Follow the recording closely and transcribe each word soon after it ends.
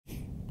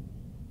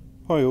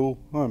Hi all,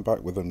 I'm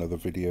back with another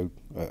video,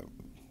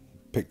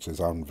 pictures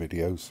and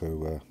video,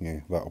 so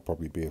yeah, that'll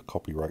probably be a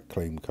copyright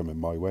claim coming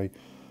my way,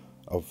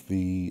 of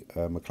the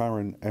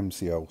McLaren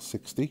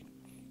MCL60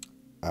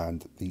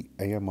 and the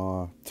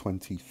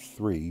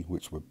AMR23,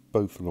 which were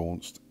both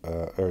launched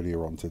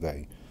earlier on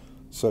today.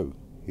 So,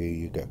 here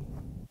you go.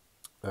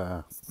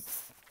 Uh,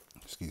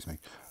 Excuse me.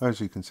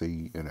 As you can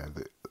see,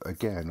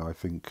 again, I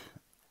think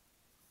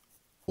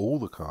all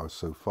the cars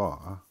so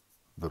far,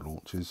 the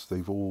launches,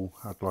 they've all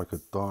had like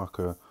a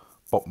darker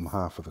bottom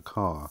half of the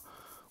car,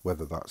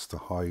 whether that's to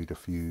hide a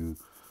few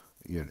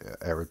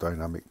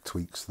aerodynamic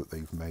tweaks that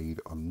they've made.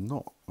 I'm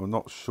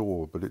not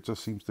sure, but it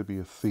just seems to be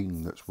a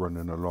theme that's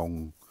running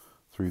along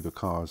through the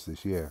cars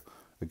this year.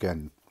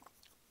 Again,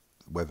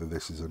 whether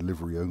this is a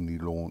livery only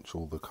launch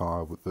or the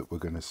car that we're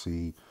going to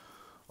see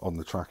on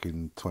the track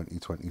in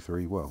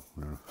 2023, well,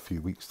 in a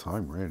few weeks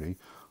time really,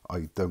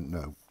 I don't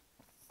know.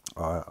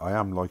 I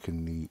am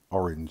liking the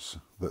orange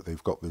that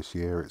they've got this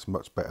year. It's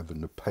much better than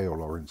the pale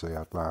orange they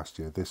had last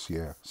year. This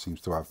year seems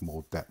to have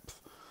more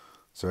depth.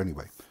 So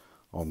anyway,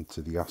 on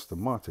to the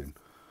Aston Martin.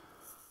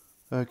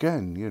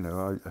 Again,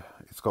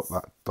 it's got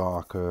that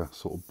darker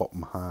sort of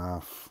bottom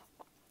half.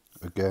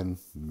 Again,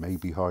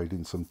 maybe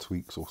hiding some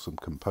tweaks or some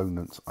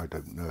components, I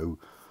don't know.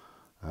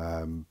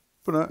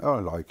 But I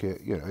like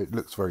it. It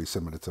looks very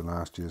similar to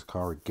last year's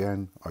car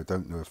again. I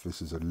don't know if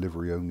this is a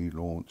livery only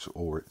launch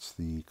or it's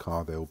the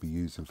car they'll be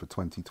using for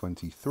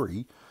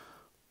 2023.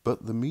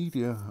 But the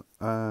media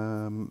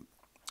and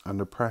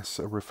the press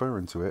are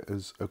referring to it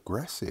as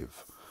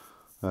aggressive.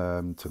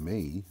 To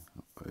me,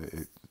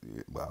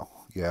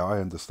 well, yeah, I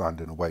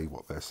understand in a way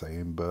what they're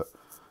saying, but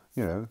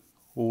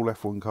all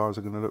F1 cars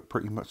are going to look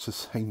pretty much the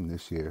same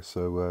this year.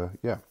 So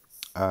yeah,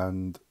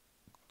 and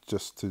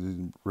just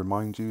to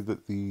remind you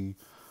that the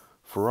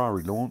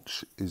Ferrari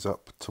launch is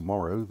up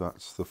tomorrow.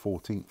 That's the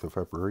 14th of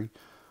February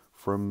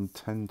from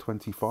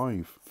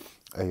 10:25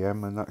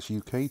 a.m. and that's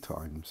UK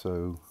time.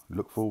 So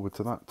look forward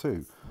to that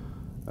too.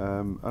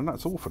 And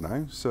that's all for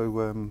now.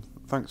 So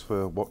thanks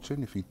for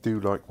watching. If you do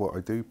like what I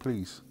do,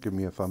 please give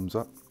me a thumbs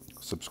up,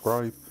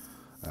 subscribe,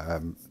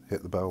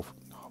 hit the bell.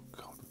 Oh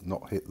God,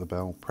 not hit the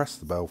bell. Press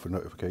the bell for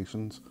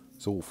notifications.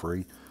 It's all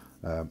free.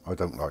 I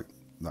don't like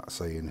that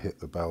saying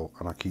hit the bell,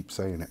 and I keep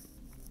saying it.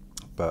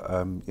 But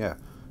yeah,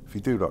 if you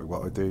do like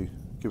what I do,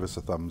 give us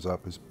a thumbs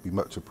up. It'd be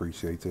much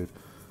appreciated.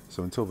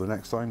 So until the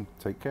next time,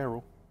 take care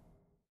all.